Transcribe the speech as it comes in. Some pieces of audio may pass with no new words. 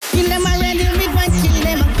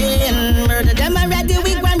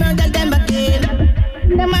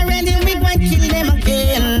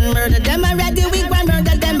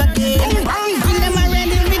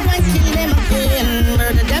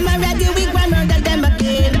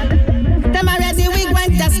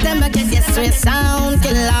we sound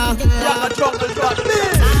killer. Sound killer.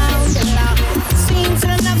 Seems to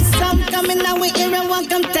enough sound coming out, we hear and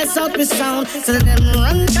walk and test out we sound. So them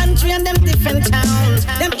run country and them different towns.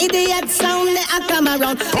 Them idiot sound they a come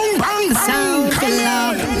around. Boom bang sound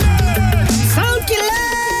killer. Sound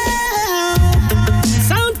killer.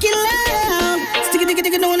 Sound killer. Sticky diggy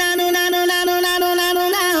diggy no na no na no na no na no na no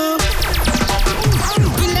na.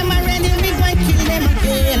 Kill them already, we go and kill them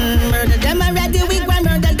again. Murder them already, we go and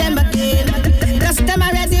murder them again. Dust them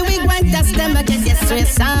already, we go and dust them again. Yes, we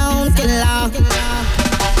sound killer.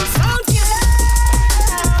 Sound killer.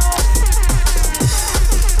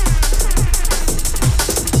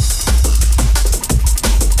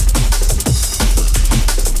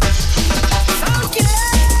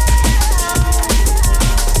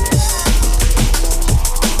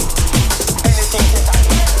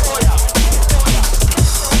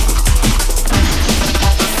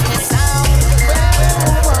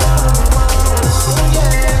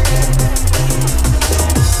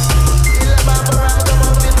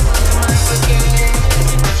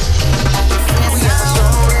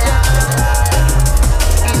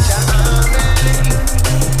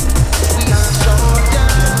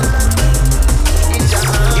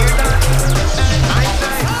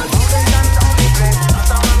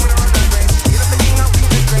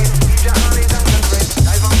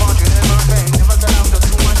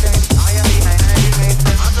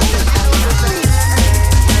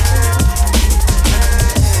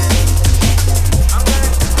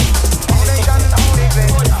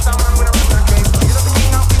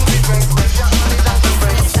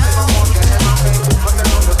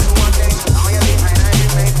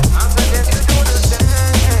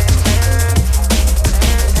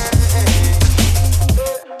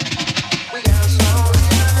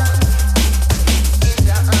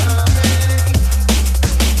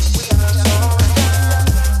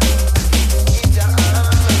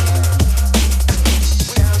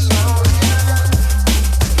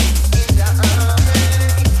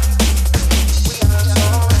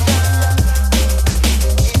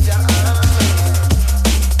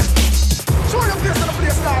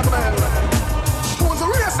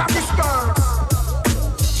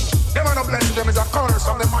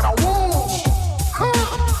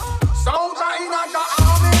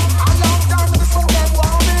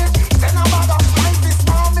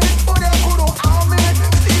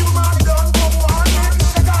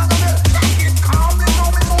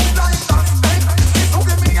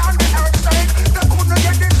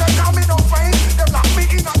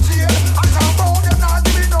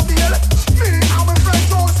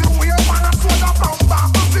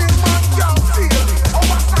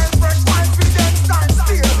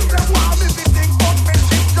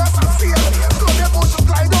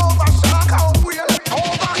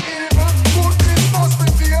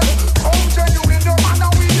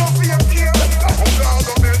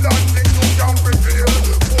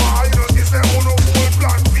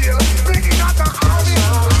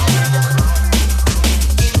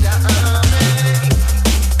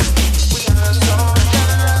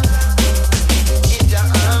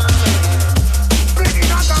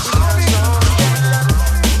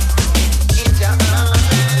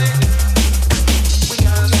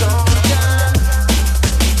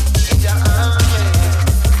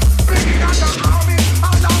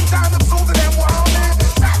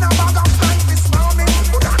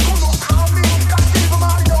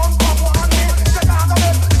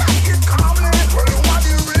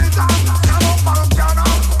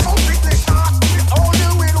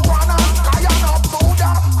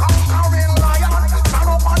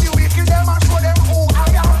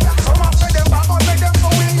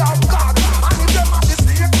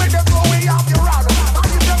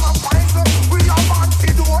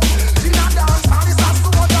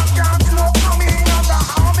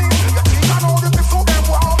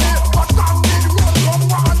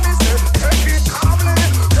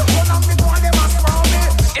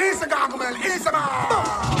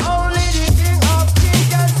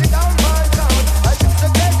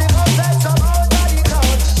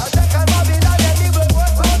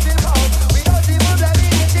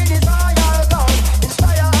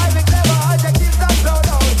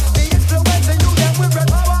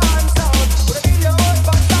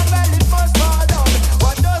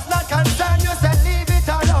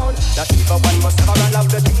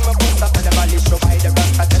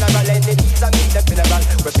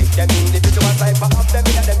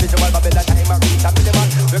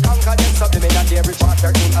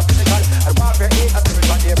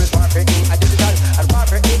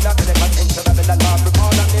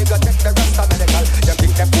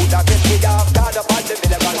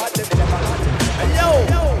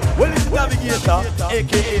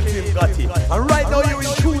 aka Tim Gotti. And right now you're in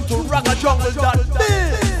tune to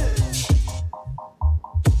RaggaJungle.biz.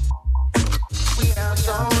 We are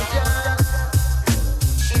soldiers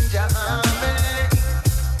in the army.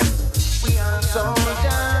 We are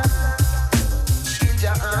soldiers in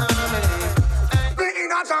the army.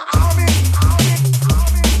 Bringing out the army.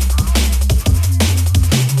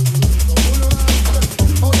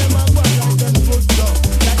 Oh, them a go like them good stuff.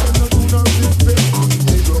 Like them no do no respect.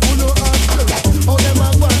 Oh, them a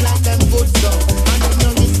go like them good stuff. And them no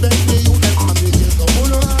respect the youth them family. So who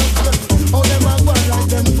no ask them? Oh, them a go like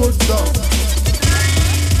them good stuff.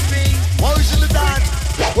 Worries in the dance.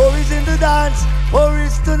 Worries in the dance.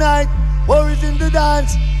 Worries tonight. Worries in the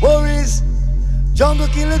dance. Worries. Jungle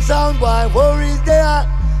killing sound boy. Worries there.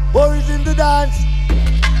 Worries in the dance.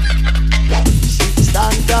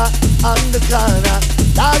 Stand on the corner.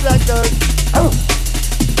 Dog like dirt.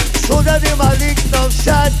 So that them a lick no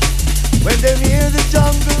shot. When them hear the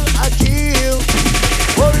jungle, I kill.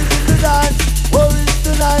 Worries in the dance. Worries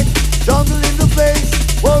tonight. Jungle in the place.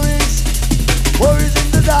 Worries. Worries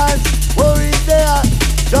in the dance. Worries there.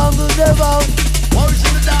 Jungle devout. Worries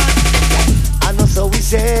in the dance. I know so we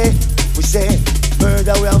say,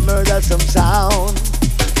 murder, we have murdered some sound.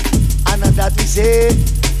 And that we say,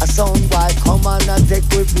 a sound boy come on and take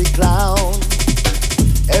with the clown.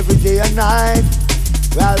 Every day and night,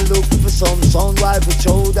 we are looking for some sound boy to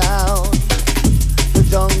throw down. The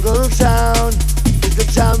jungle sound is the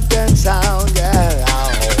champion sound, yeah.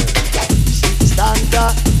 Stand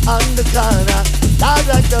on the corner, dog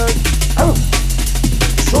like dirt.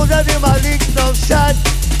 So that them a lick no shot.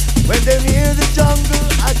 When them hear the jungle,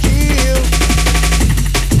 I kill.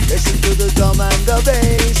 Listen to the drum and the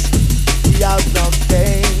bass. We have no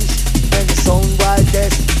things. And the sound white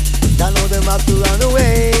death. I know them have to run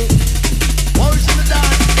away. Worries in the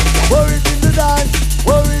dance. Worries in the dance.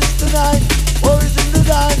 Worries tonight. Worries in the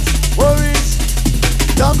dance. Worries.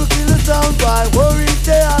 Jungle kill the sound white. Worries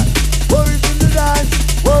there. Worries in the dance.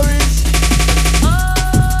 Worries.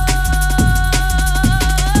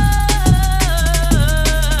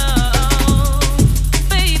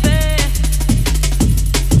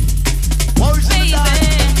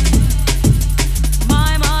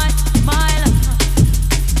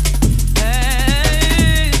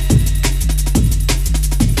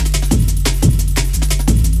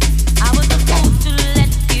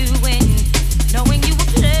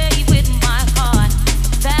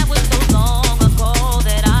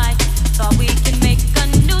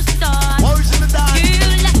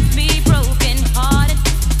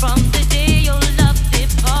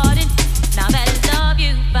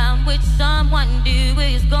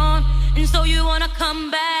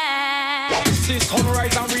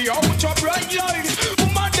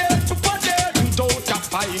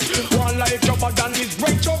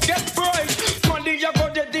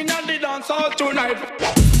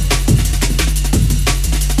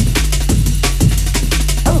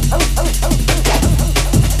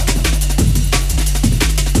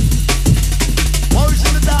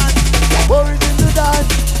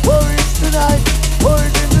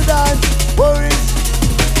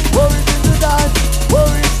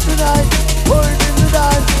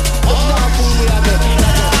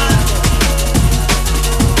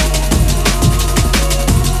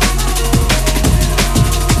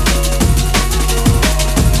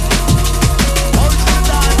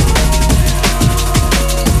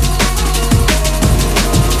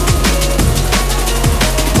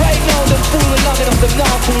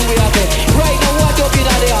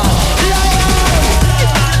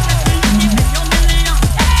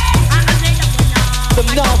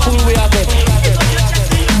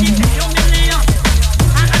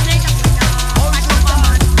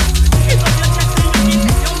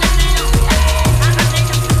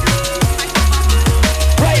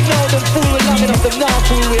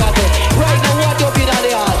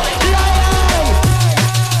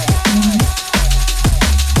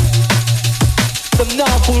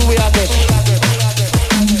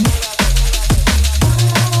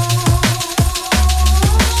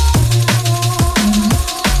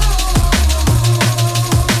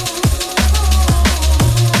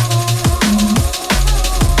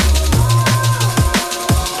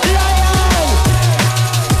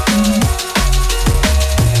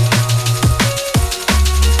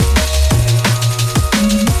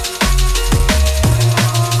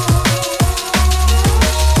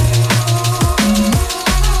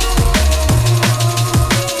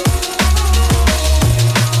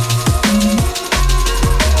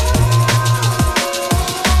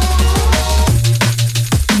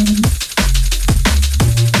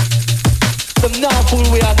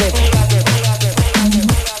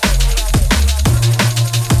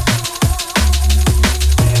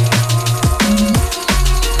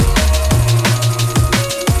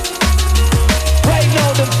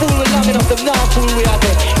 are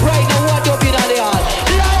there. Right now, what up in the heart?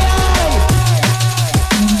 Lion!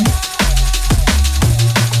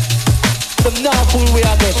 Them now fool we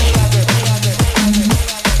are there.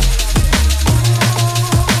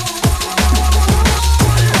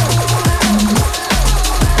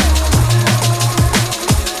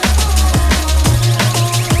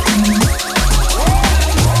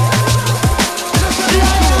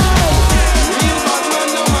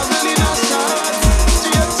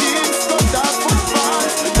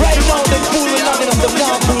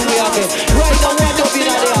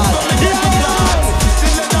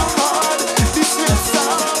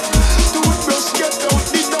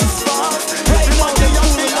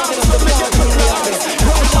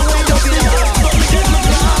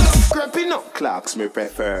 Clocks me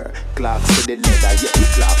prefer. Clocks with the leather, yeah,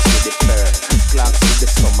 clocks with the fur. Clocks with the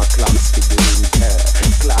summer, clocks with the winter.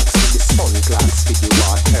 Clocks with the sun, clocks with the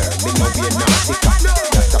water. Me know we are not the cat,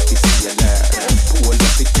 that's a sailor. Pull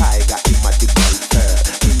up the tiger, him a the golfer.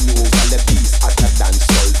 Me know all the beast hotter than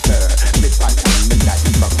sulfur. Me pattern me that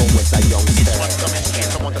even when I was a youngster.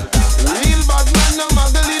 Real bad man, no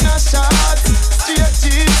muggle in a shot. Straight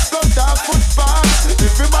jeans, cut off footpath.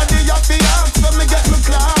 Everybody have the arms, so me get me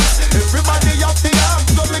class. Everybody have the arms,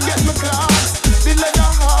 so me get me class. The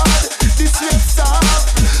leather hard, the sweat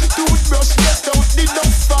soft. Toothbrush get out the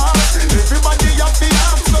dust fast. Everybody have the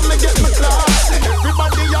arms, so me get me class.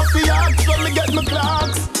 Everybody have the arms, so me get me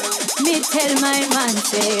class. Me tell my man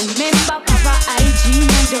say, remember Papa IG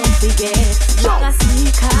and don't forget. Bag of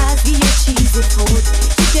sneakers, give you cheesy food.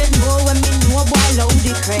 You don't know when me know boy loud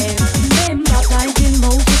the creme. Remember planting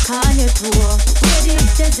movie Kanye tour. Where the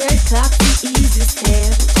desert clock the easy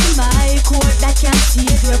step. My court that can't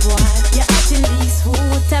save your boy. You have to lease food,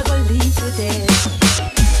 I go leave to death.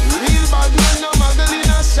 Real bad man, no muggle in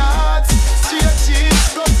a shot. Straight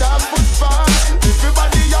jeans, cut off foot fast.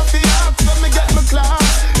 Everybody have the arms, so me get me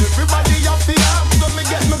class. Everybody have the arms, so me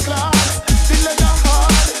get me class. The leather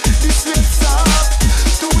hard, the sweat soft.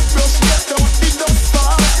 Toothbrush get out the dust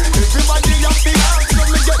fast. Everybody have the arms, so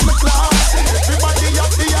me get me class. Everybody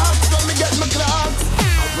have the arms, so me get me class.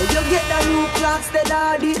 When you get the new clocks, the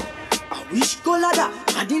daddy. I wish color that,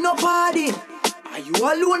 I did no party. Are you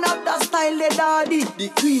alone of that style, the daddy? The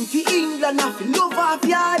queen for England, I feel love of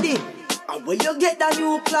yardy. And when you get the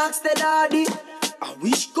new clocks, the daddy. I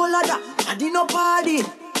wish color that, I did no party.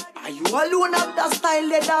 Are you alone of that style,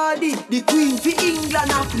 the daddy? The queen for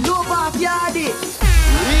England, I feel love of yardy.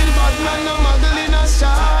 Real bad man, no muggle in a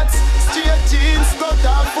shot. Straight jeans, cut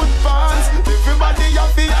off foot pants. Everybody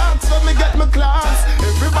have the arms, so me get me class.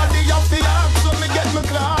 Everybody have the arms, so me get me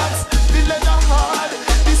class. The leather hard,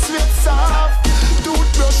 the sweat soft.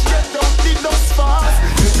 Toothbrush get out the dust fast.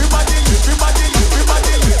 Everybody have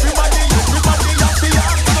the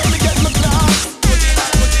arms, so me get me class.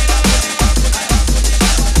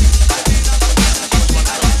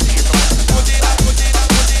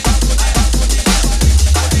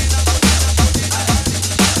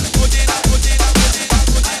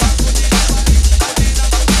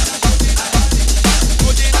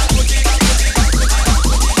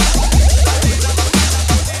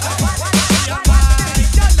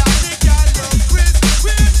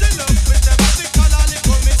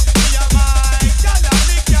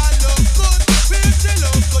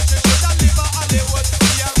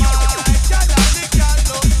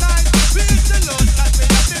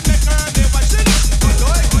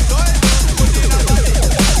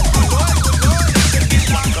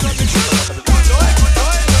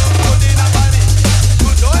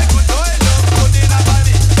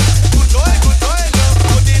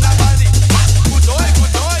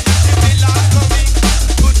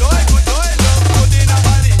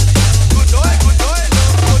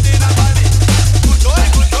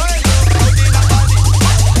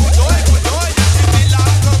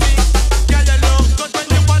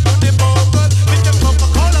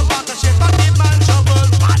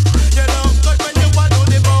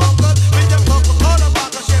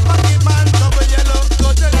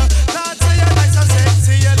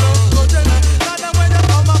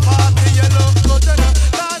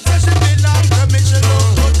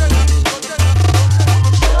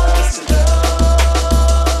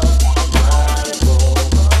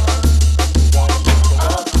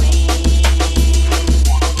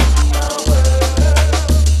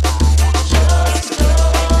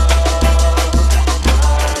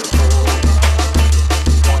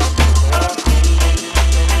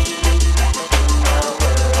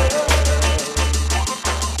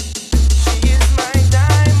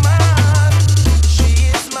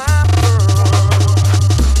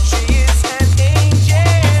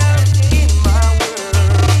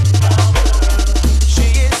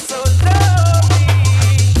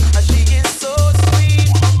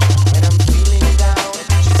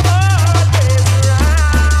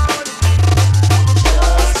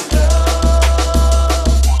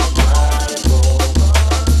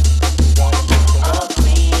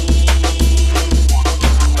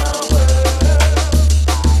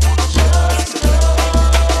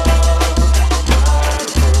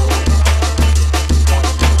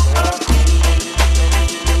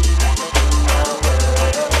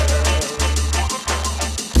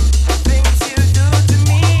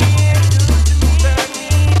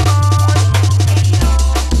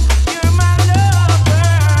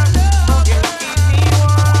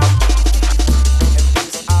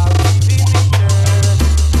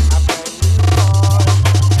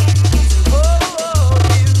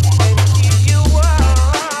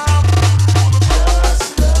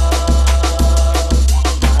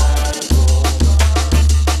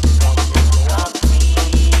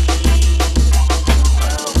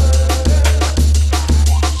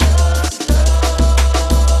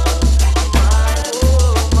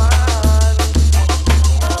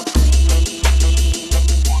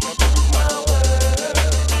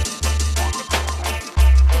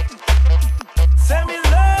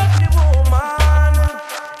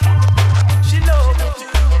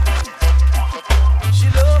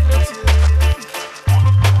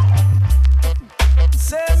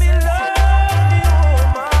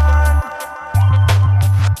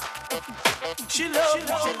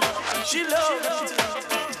 She loves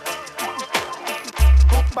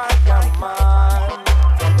cook by your man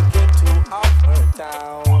from the ghetto of her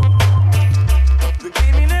town. The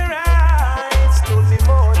giving her eyes told me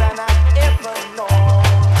more than I ever known.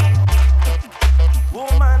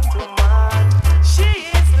 Woman to man, she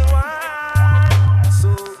is the one.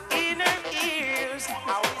 So in her ears,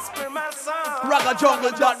 I whisper my song. Ragga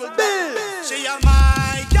Jungle.biz. She a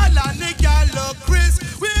my gal and the gal look Chris.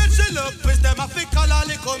 Where she look Chris, them a fi call her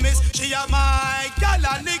little miss. She a my gal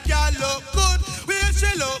and the gal look good. Where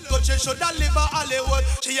she look good, she shoulda live a Hollywood.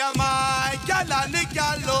 She a my gal and the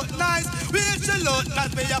gal look nice. Where she look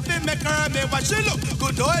nice, me a fi make her me what she look.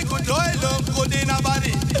 Good boy, look good in her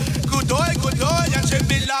body. Good boy, and she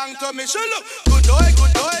belong to me. She look good boy,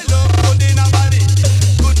 look good in her body.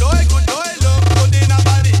 Good boy, look good in her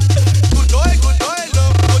body. Good boy,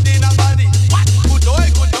 look good in her body. Good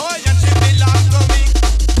boy, and she belong to me.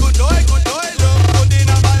 Good boy, look good in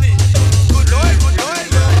her body. Good boy,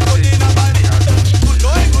 look good in her body. Good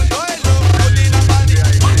boy, look good in her body.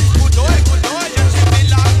 Good boy, and she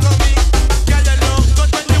belong to me. Girl, you look good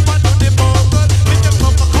when you want to the bogle. With your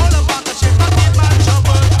Coca-Cola bottle, she not in my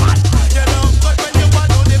trouble. You look good when you want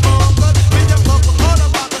to the bogle. With your Coca-Cola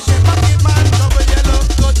bottle, she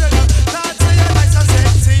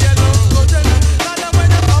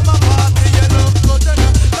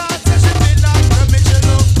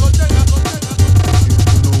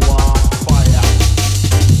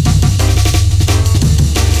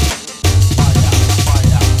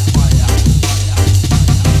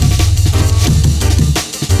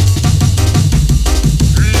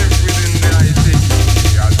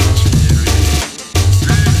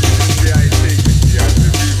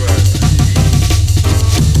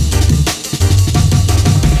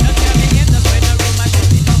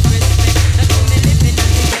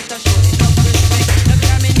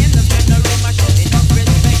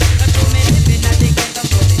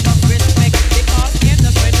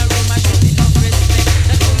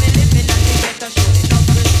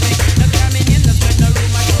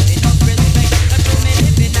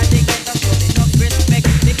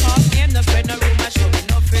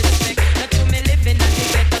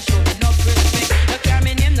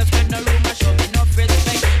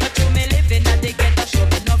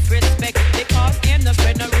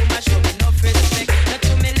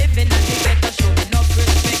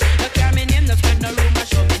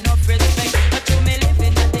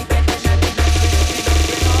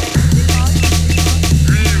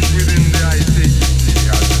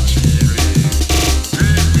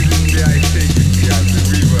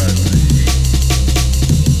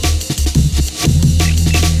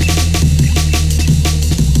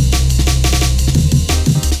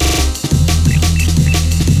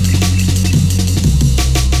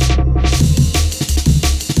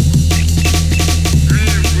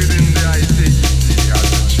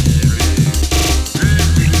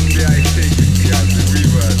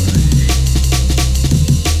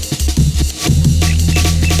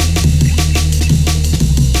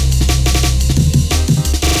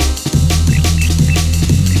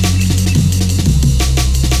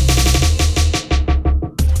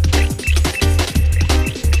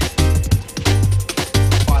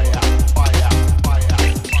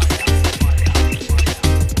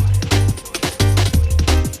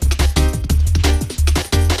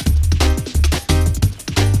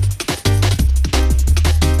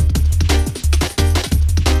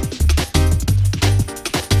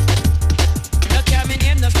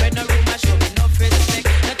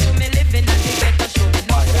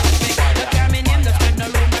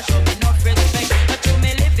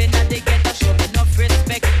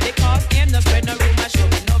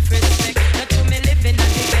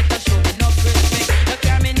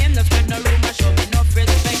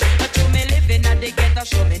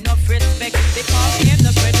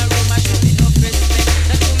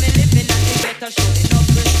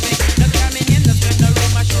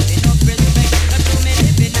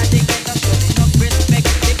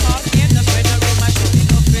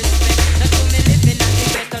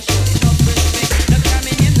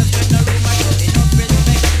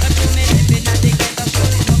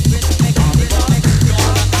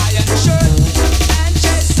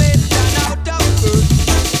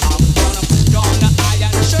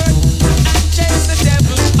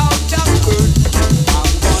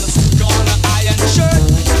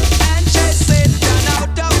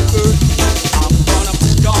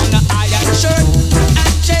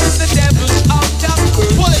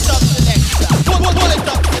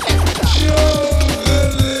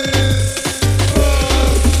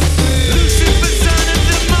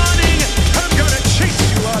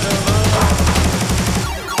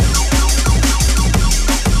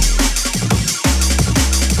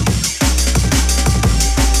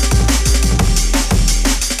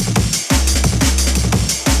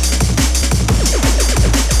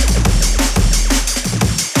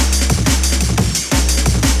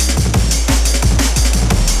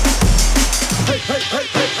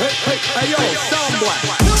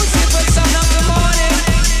Lucifer, son of the morning,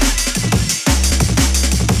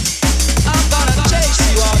 I'm gonna chase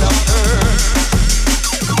you out of earth.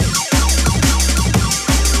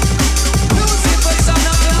 Lucifer, son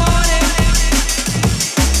of the morning,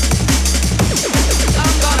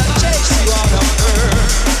 I'm gonna chase you out of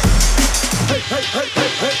earth.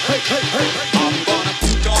 I'm gonna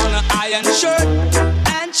put on an iron shirt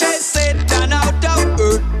and chase Satan out of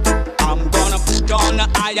earth. I'm gonna put on an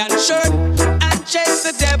iron shirt and chase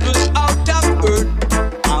the devil out of earth.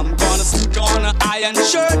 I'm gonna put on an iron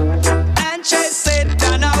shirt and chase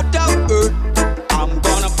Satan out of earth. I'm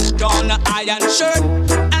gonna put on an iron shirt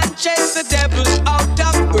and chase the devil out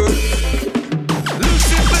of earth.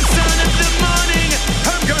 Lucifer, son of the morning,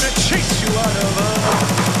 I'm gonna chase you out of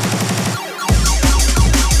earth.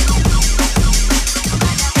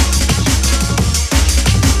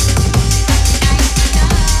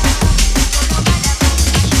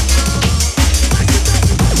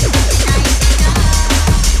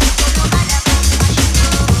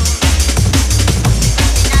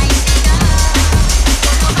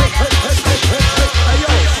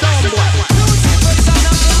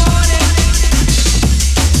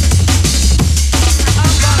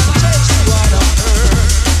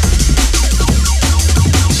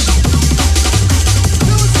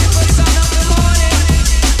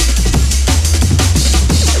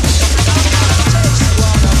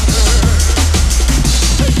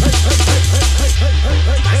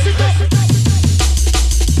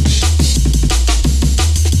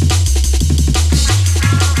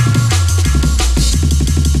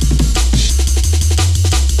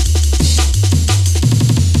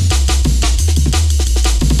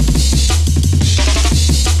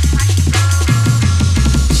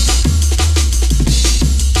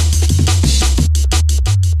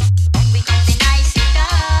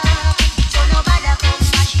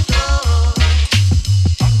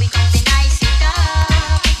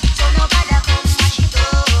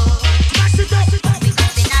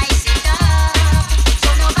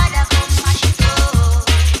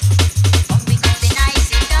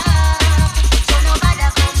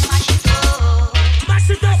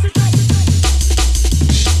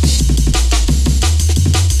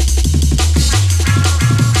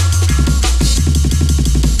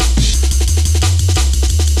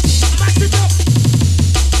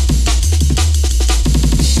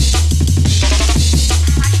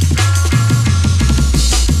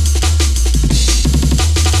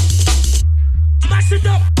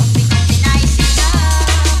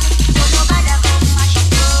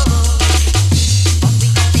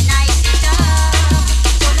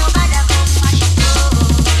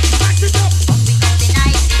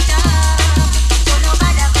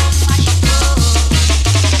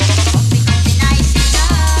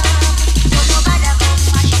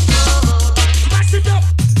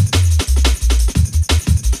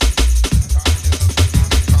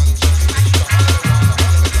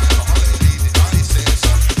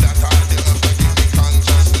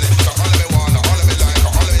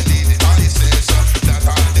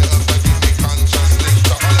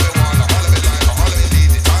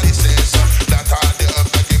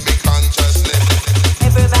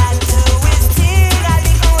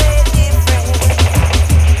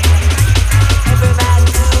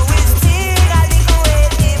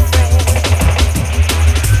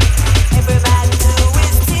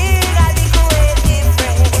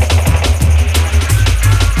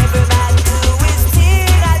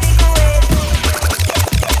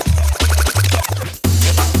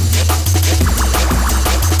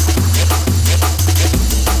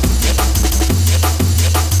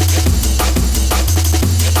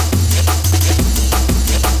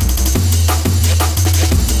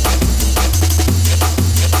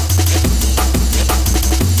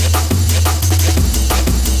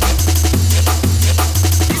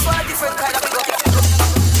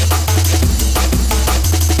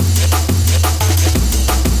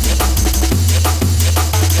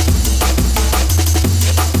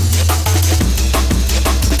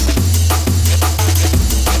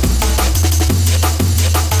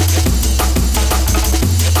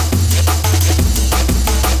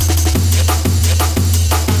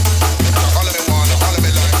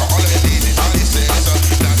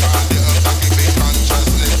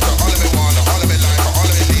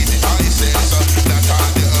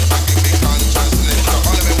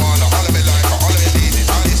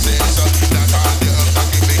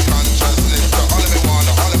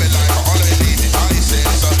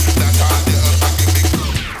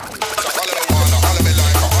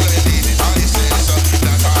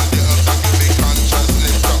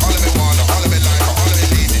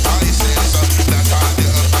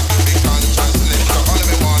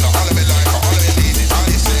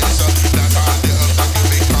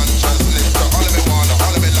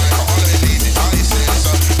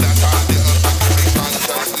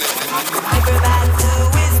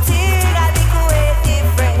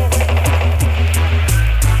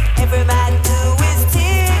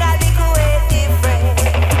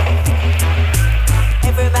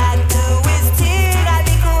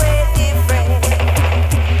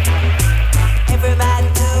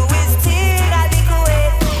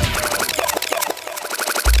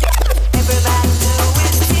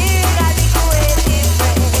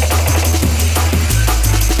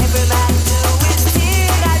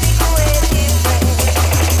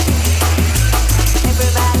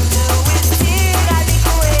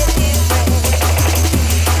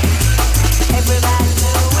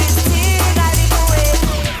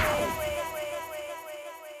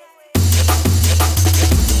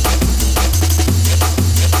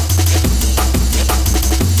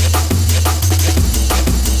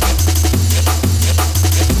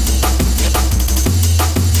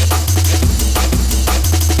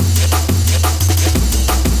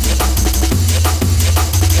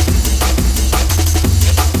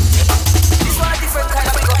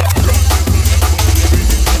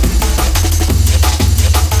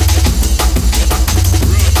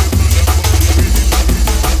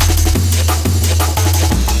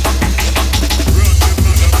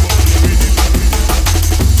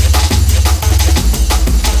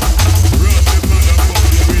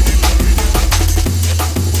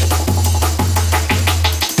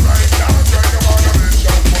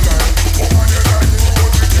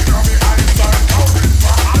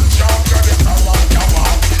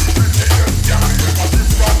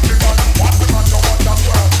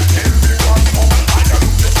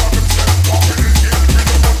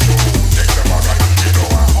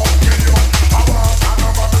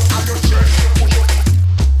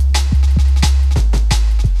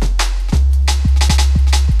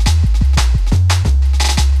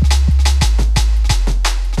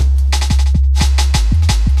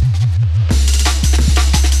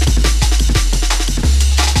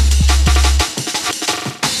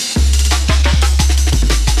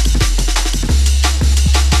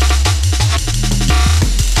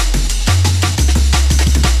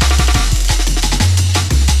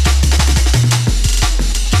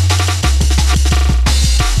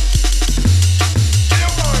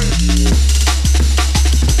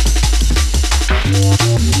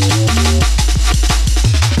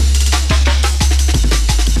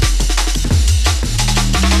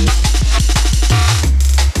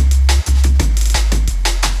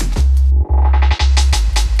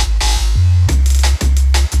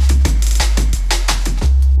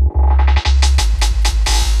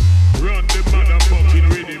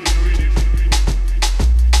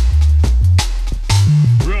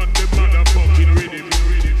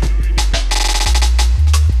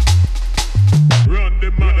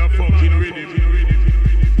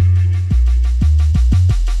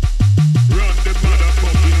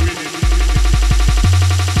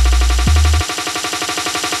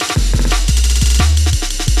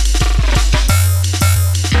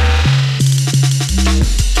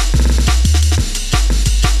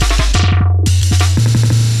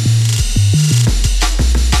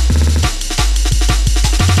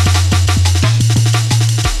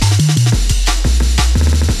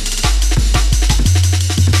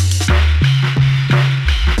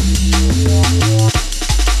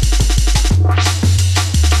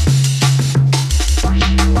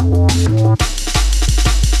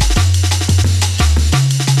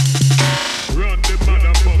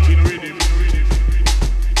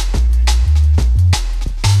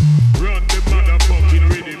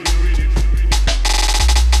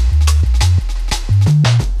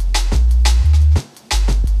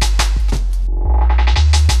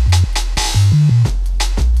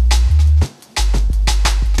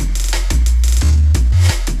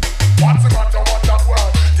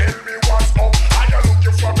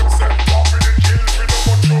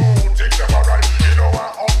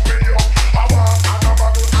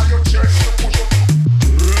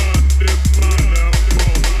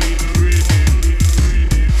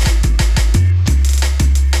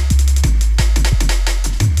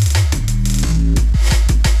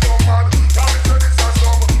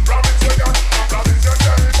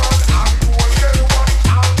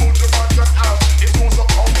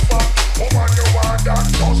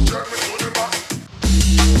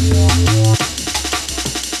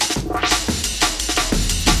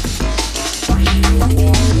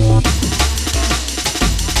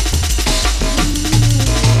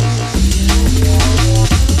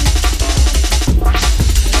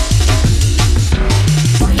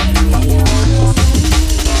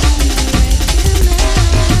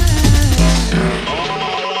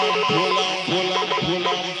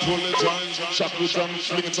 pull it on, shackle it and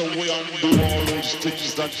fling it away and do all those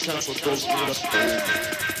things that cancel those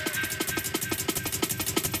with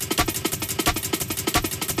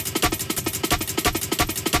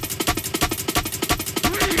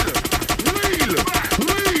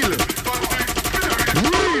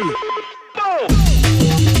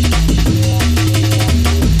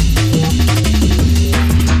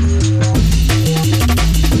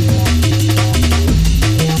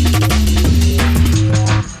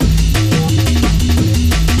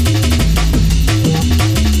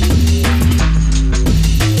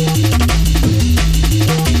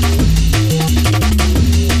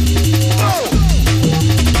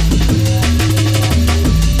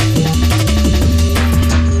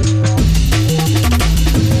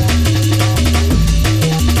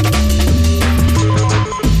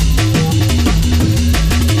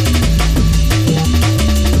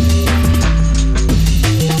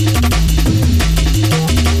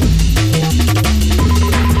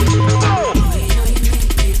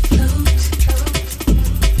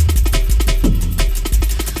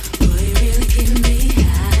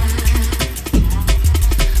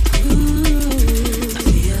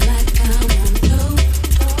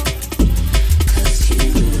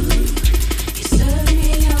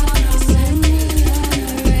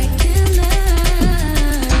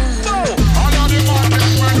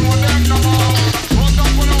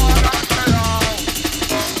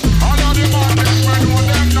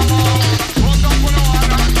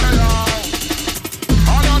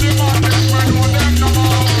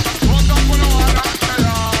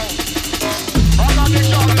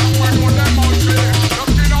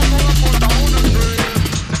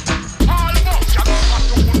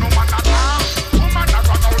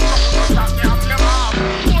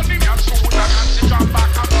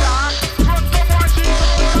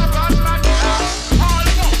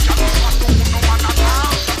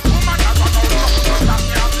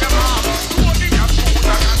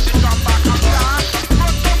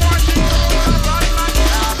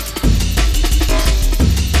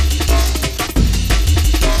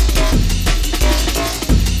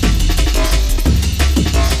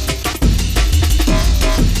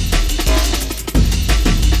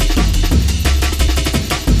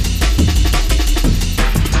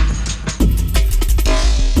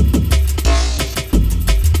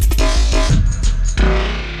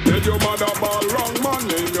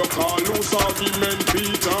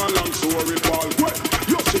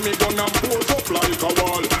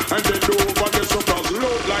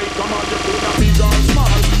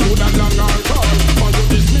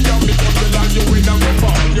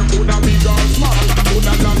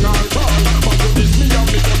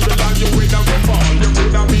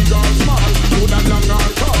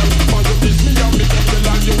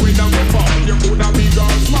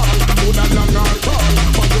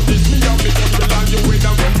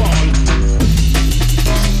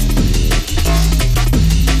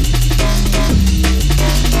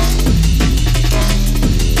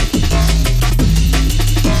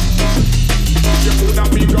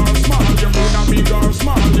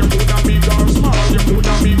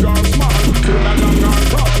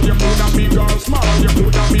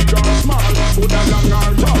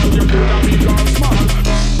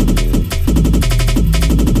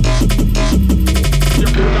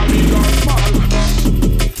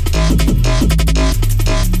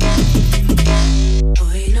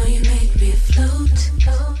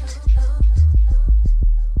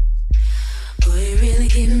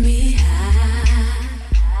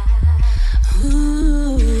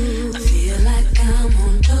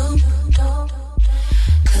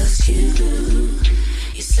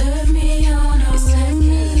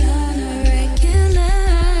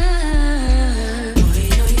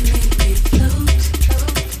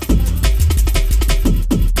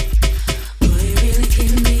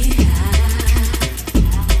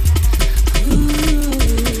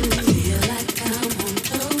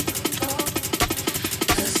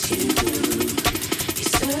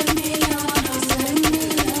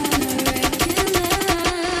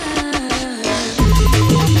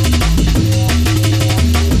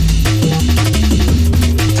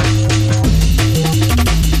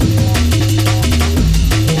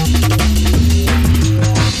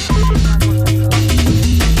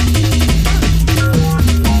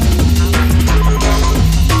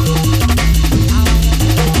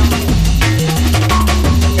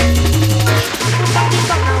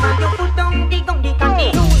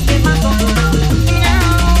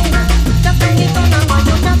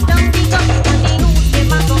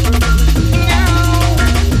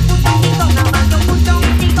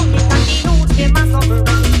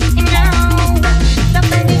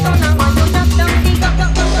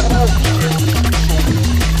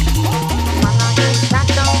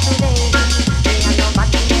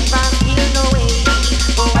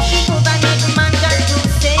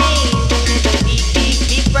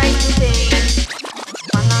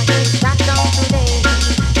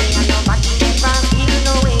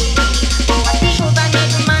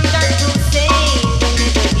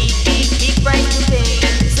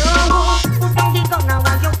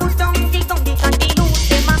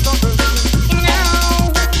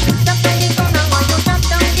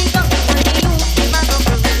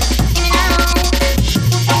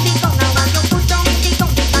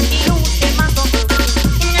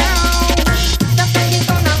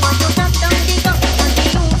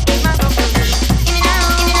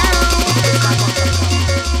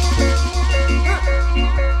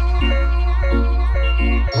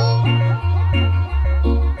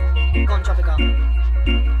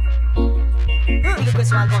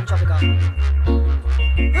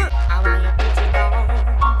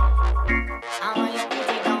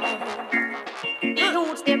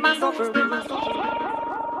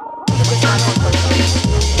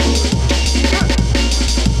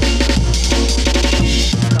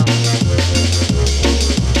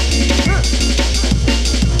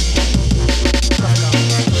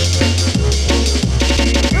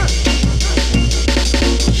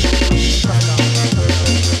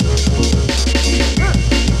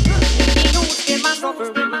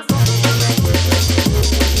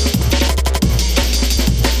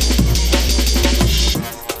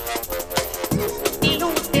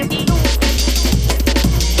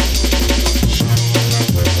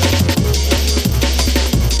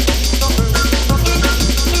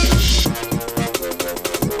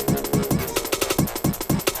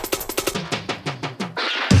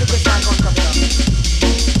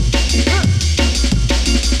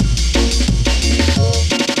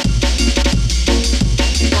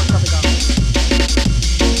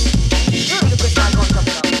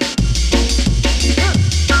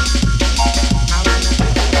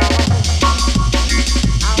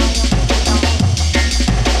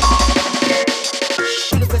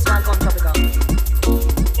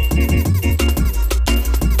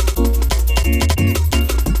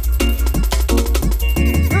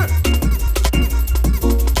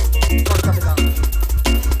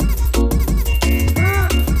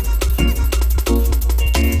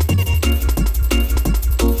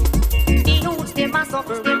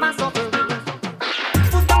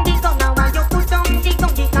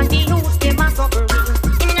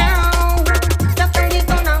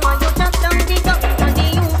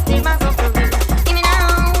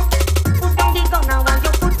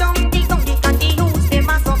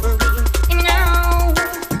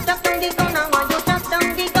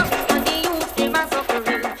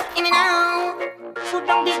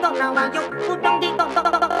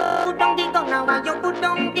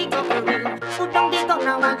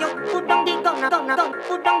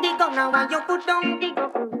put down the gun now, and you put down the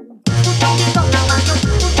gun. Put down the gun now, and you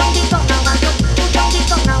put down the gun now, and you put down the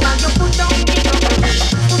gun now, and you put down the gun.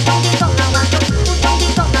 Put down the gun now, and you put down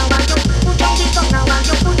the gun now, and you put down the gun now, and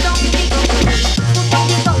you put down the gun. Put down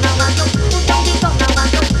the gun now, and you put down the gun now,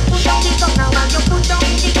 and you put down the gun now, and you put down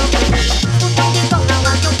the gun. Put down the gun now, and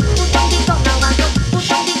you put down the gun now, and you put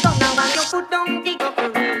down the gun now, and you put down the gun.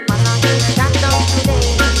 Man, I just stand down today,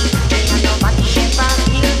 and nobody ever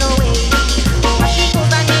feel no way. What the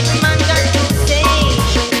government man got to say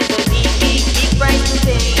when it's a big, big, big price to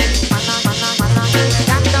pay. Man, I just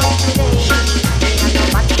stand down today, and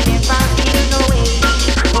nobody ever feel no way.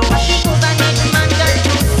 What the government man got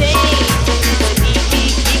to say when it's a big,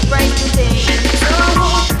 big, big price to pay. So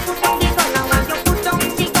put down the gun now, and you put down the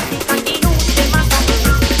gun, because the youth them a come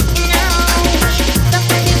now. Stop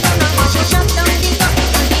the gun now, and you shut down the gun,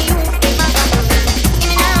 because the youth them a come now.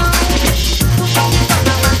 Put down the gun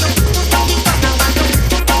now, and you put down the gun now, and you put down the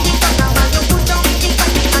gun now, and you put down the gun, because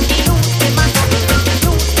the youth them a come,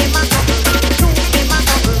 youth them a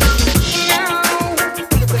come, youth them a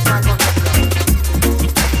come now.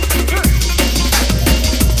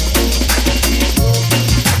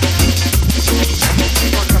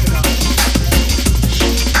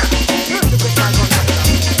 You could start on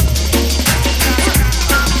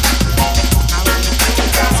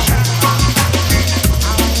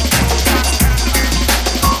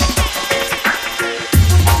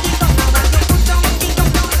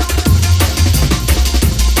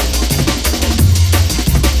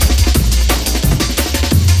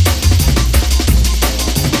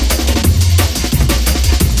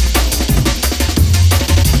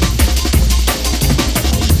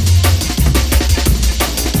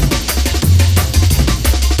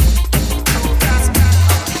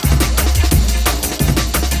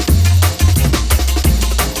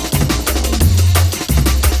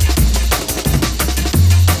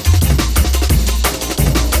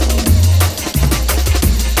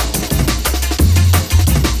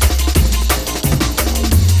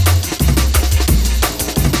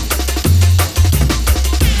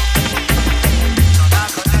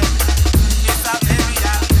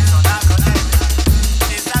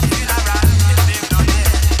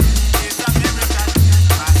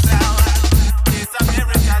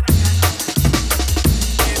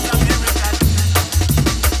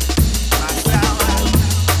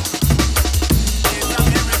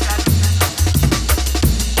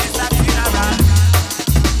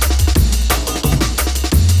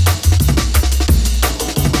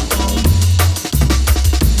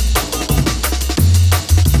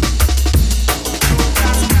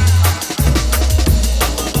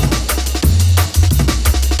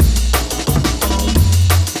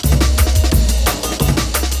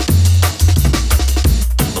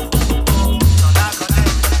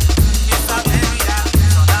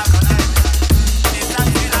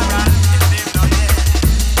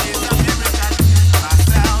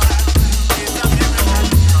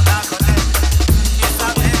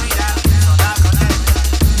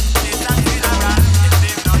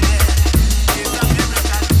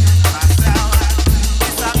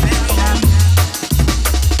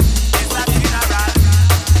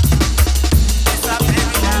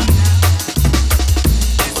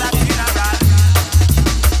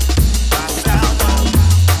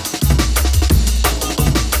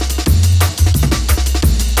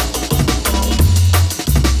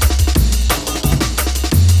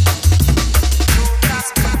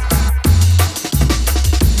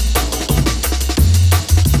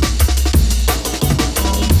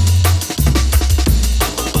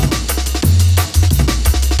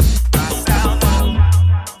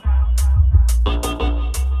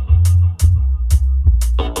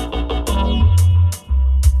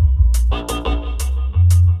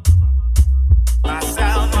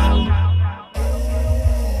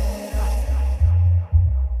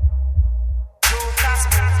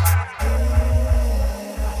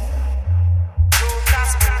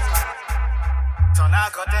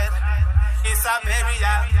It's a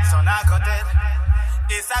burial, so not go dead.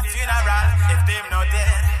 It's a funeral, if them not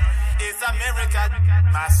dead. It's a miracle,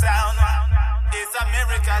 my sound. It's a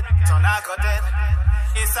miracle, so not go dead.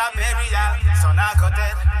 It's a burial, so not go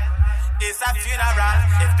dead. It's a funeral,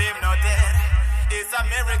 if them not dead. It's a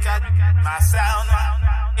miracle, my sound.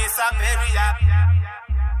 It's a burial.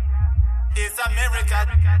 It's a miracle.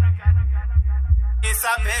 It's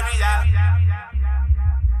a burial,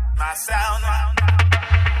 my sound.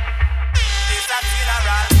 It's a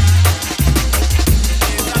funeral.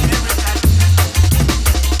 It's a miracle.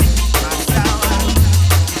 My sound.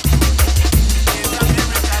 It's a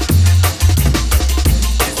miracle.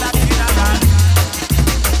 It's a funeral.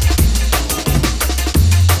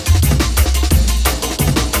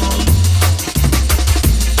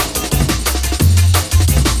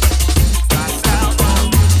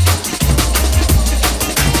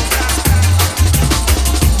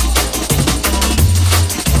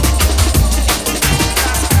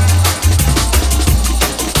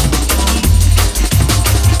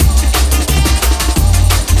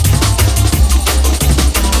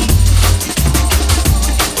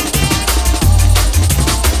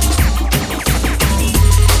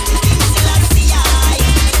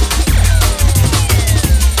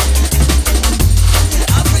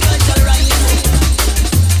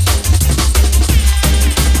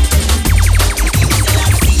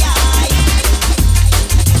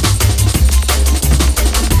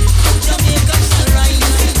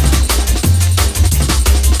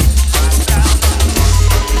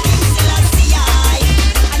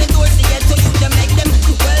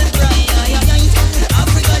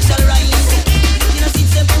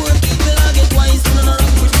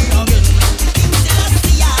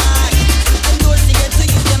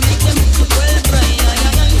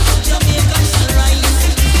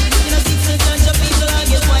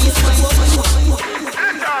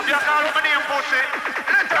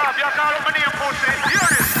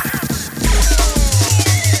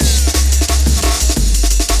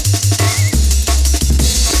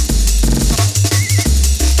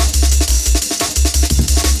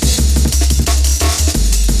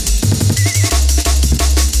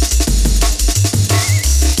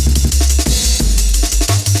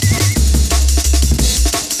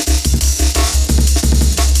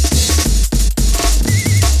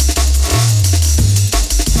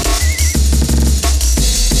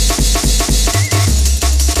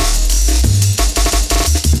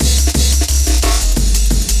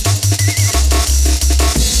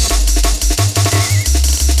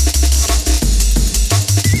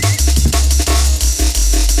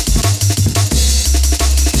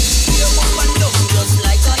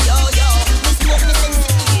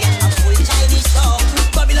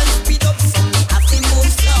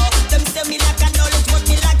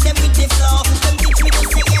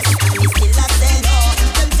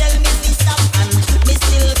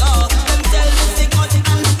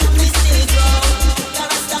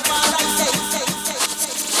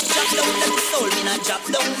 out of the soul, me not drop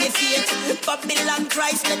down me feet. Babylon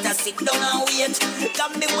Christ, let us sit down and wait.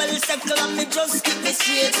 Got me well settled and me just keep me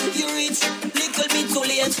straight. You reach, little bit too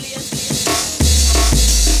late.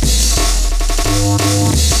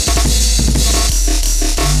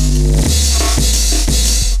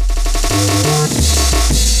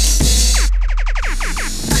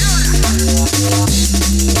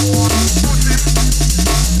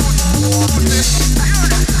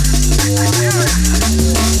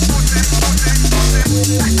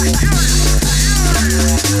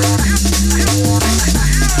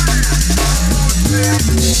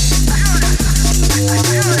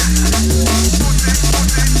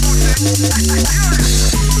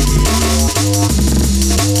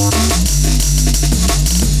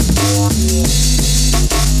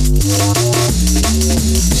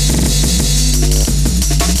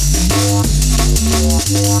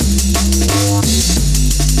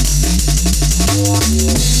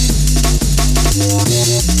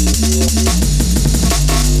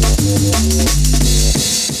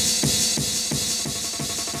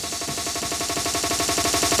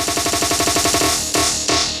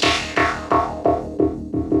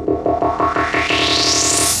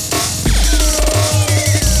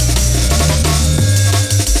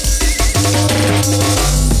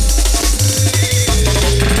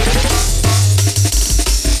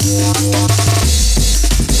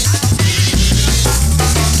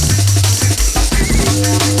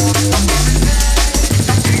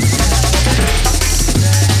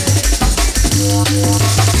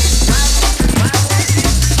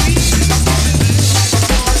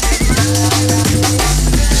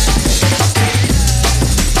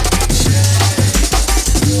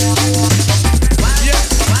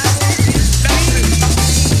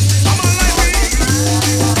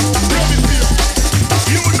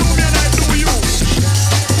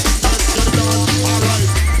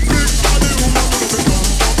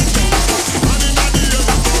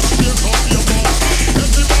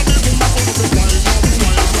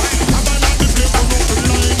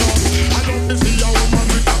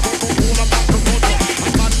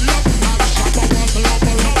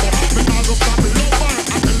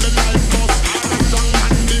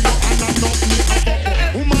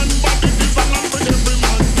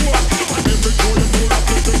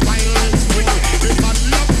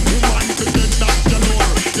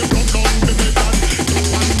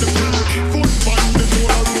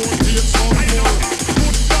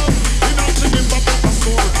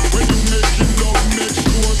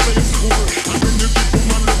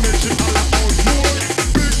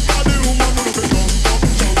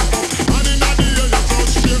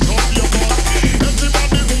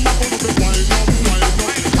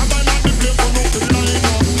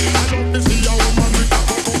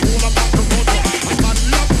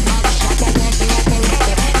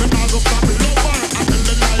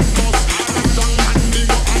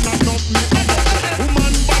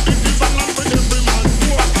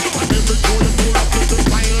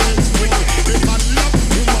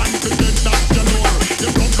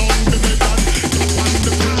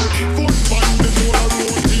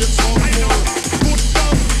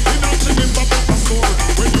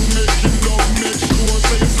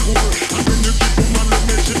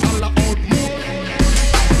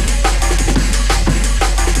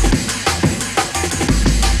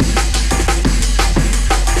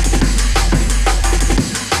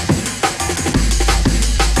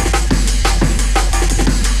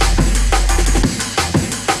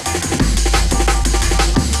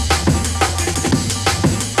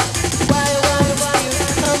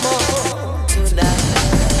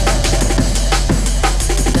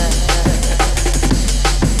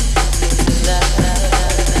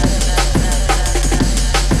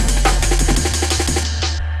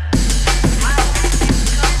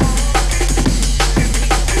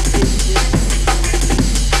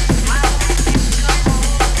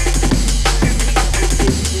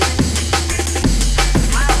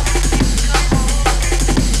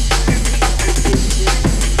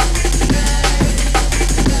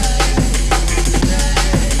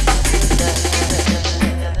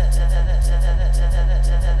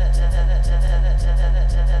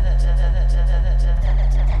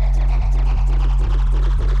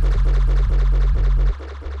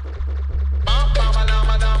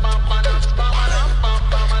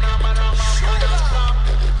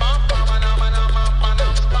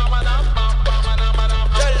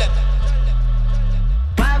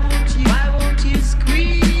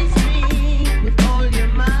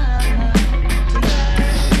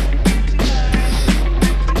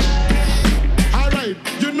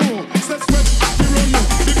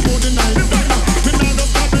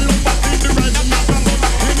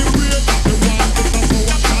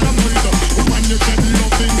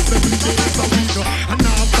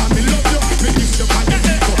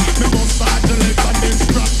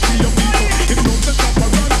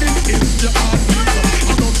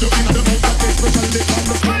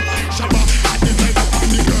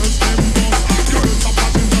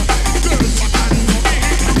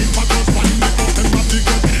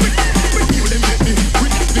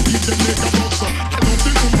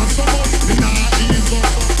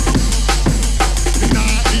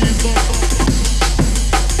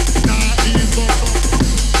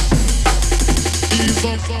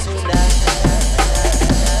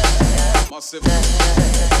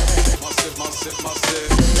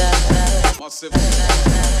 massive,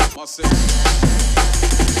 massive,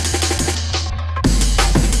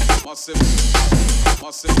 massive, massive,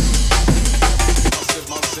 massive,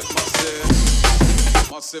 massive,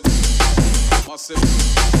 massive, massive, massive.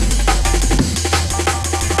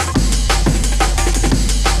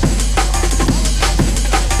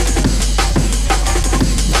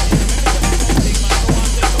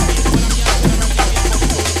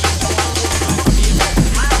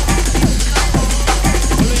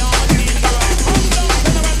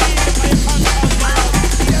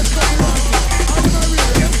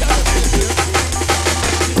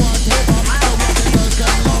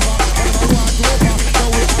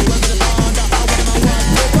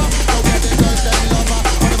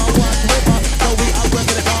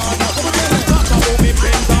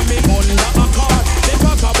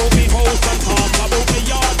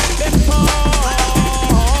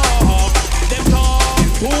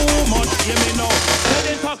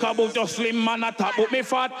 Just slim man a top but me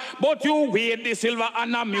fat. But you weigh the silver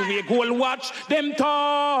and a me weigh gold watch. Them talk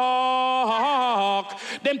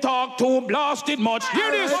too blasted much.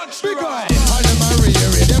 Hear this, big guy. All them a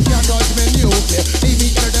rear, them can't touch me nuclear. Leave me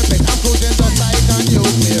in the place, I'm cruising just like a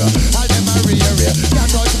nuclear. All them a rear, can't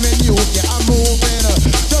touch me nuclear. I'm moving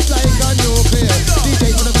just like a nuclear.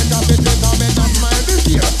 DJ to the vent of it, they coming up my this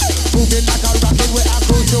year. Moving like a rocket, we are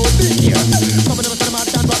cruise to this year. Some of them say them a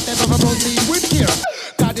done, but they never proceed with fear.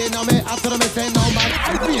 They know me after me say no man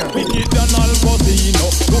I fear. Wicked than Al Pacino,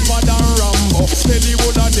 tougher than Rambo. Tell you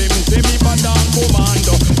all of them say me bad than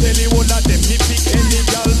commando. Tell you all of them me pick any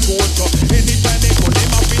girl photo. Anytime they go them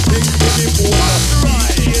have to take me photo.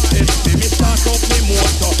 Me start up me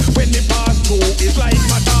motor. When they pass through it's like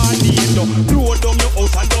a tornado. Blow down your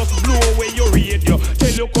house and just blow away your radio.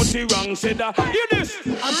 Tell you cut it wrong, say that. Hear this.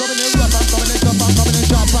 I'm coming in rough, I'm coming in tough, I'm coming in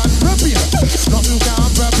sharp and prepare. Nothing can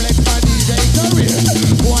perplex my DJ career.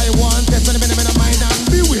 Boy want test when I'm in a mind and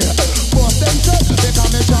beware. Force them shut, they call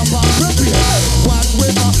me sharp and prepare. Watch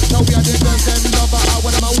whipper, now we are the girls them lover. I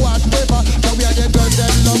want them a watch whipper, now we are the girls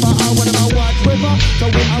them lover. I want them a watch whipper, so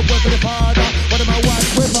we are work for the father. Want them a watch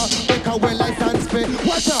whipper, make a well like Sanspay.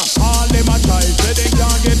 Watch out. All them a try, say they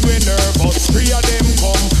can't get me nervous. Three of them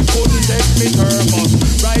come, couldn't take me thermos.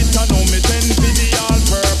 Right I know me send for the all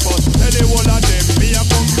purpose. Tell the whole of them, me a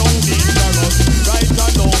come down dangerous. Right I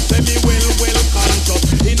know, say me well conscious.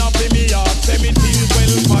 Enough for me heart, say me things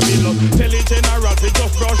well fabulous. Tell the general, we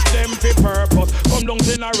just brush them for purpose. Come down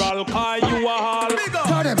general, call you a hall.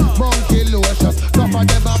 Tell them, monkey locious, tougher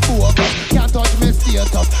them a bogus. Can't touch me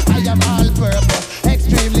status, I am all purpose.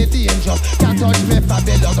 Extremely dangerous, can't touch me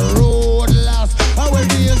fabulous. Road last, I will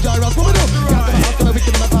dangerous. What we do? Can't come out to me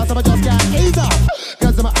wicked in my past, I just can't eat up.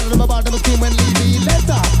 Cause I'm out of my bar, them scream when leave me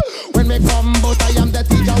later. When me come, but I am the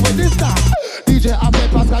teacher with this stuff. DJ I play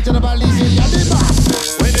pass, catch never leave me at the back.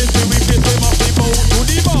 When they say we get them off the boat to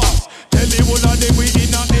the boss. Tell the whole of them we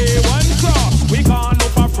in a A1 class. We gone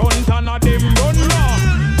up a front and a them run lost.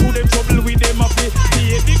 To them trouble with them off the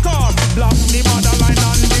pay the cost. Block the motherline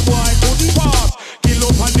and the boy couldn't pass. Kill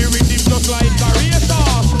up on the rhythm just like a race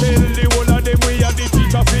horse. Tell the whole of them we are the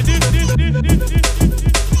teacher for this.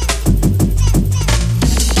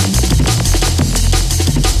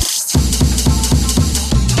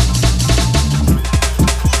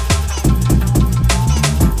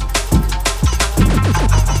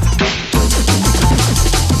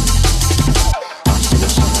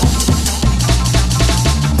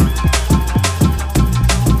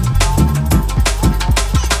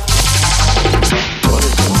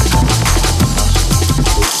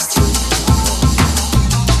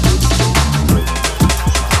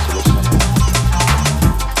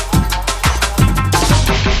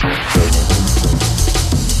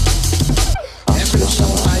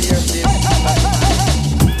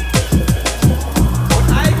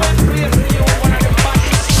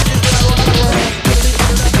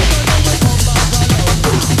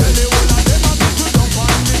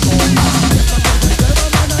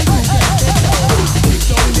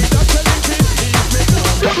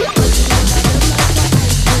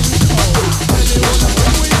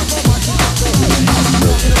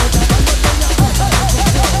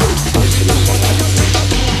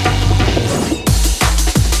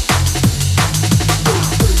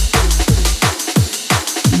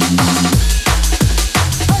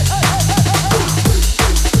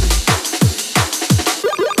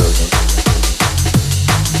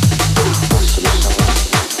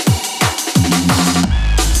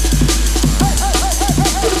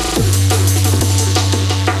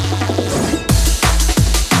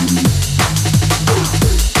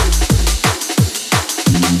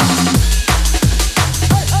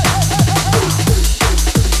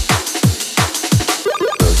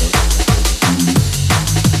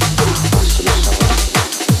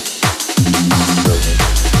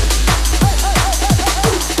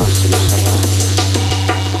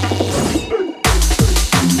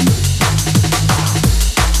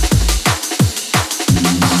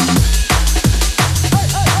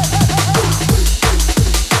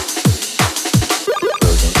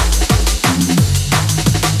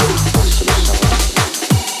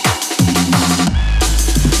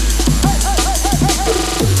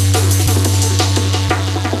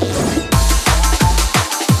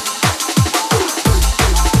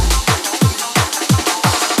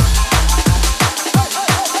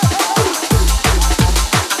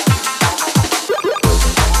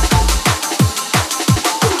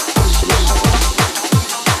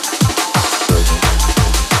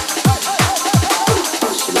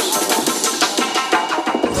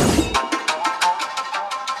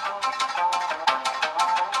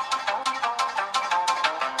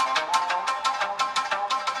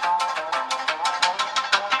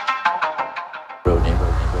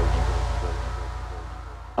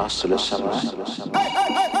 Hustle is samurai.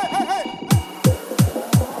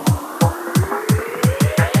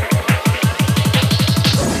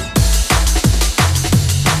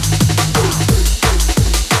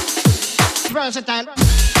 Versatile.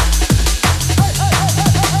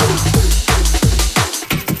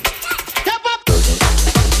 Step up.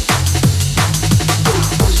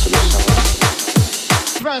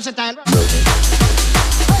 Versatile.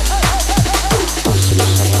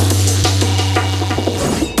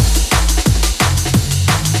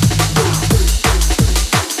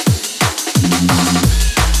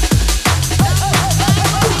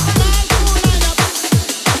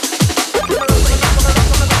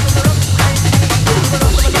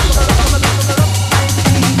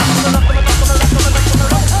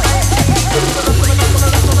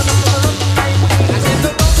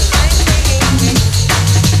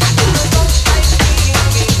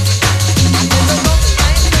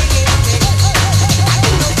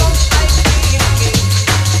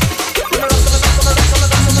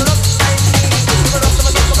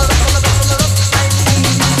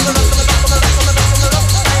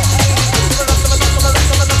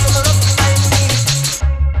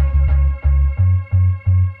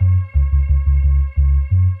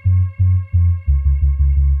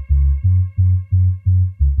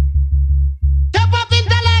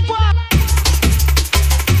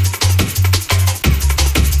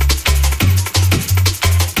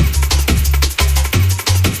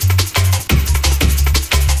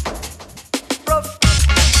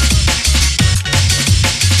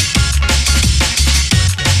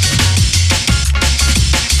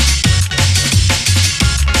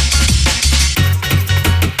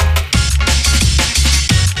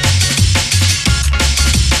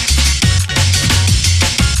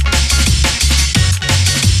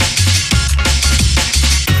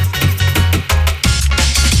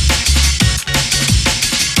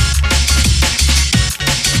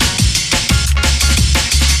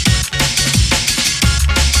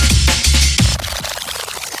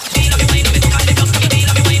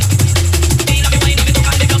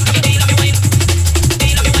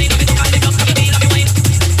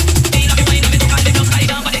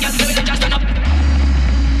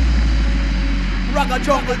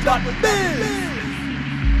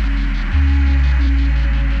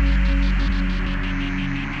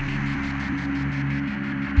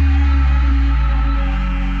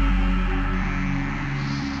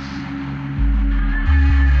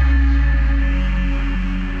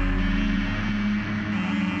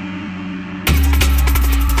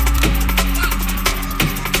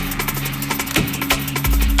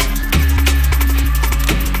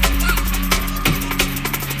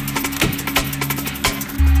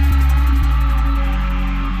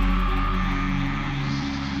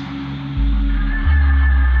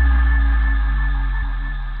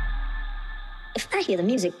 If I hear the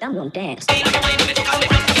music, I'm gonna dance.